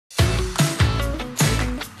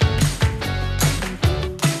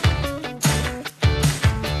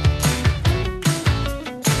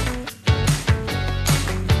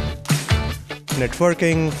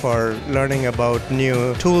networking, for learning about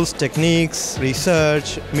new tools, techniques,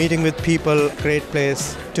 research, meeting with people. Great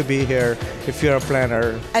place to be here if you're a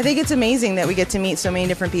planner. I think it's amazing that we get to meet so many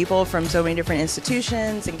different people from so many different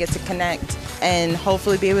institutions and get to connect and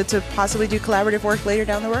hopefully be able to possibly do collaborative work later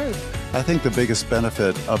down the road. I think the biggest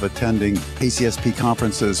benefit of attending ACSP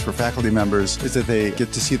conferences for faculty members is that they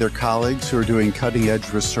get to see their colleagues who are doing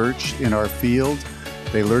cutting-edge research in our field.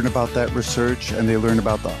 They learn about that research, and they learn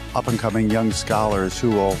about the up-and-coming young scholars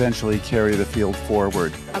who will eventually carry the field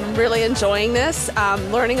forward. I'm really enjoying this,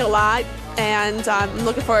 learning a lot, and I'm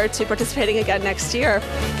looking forward to participating again next year.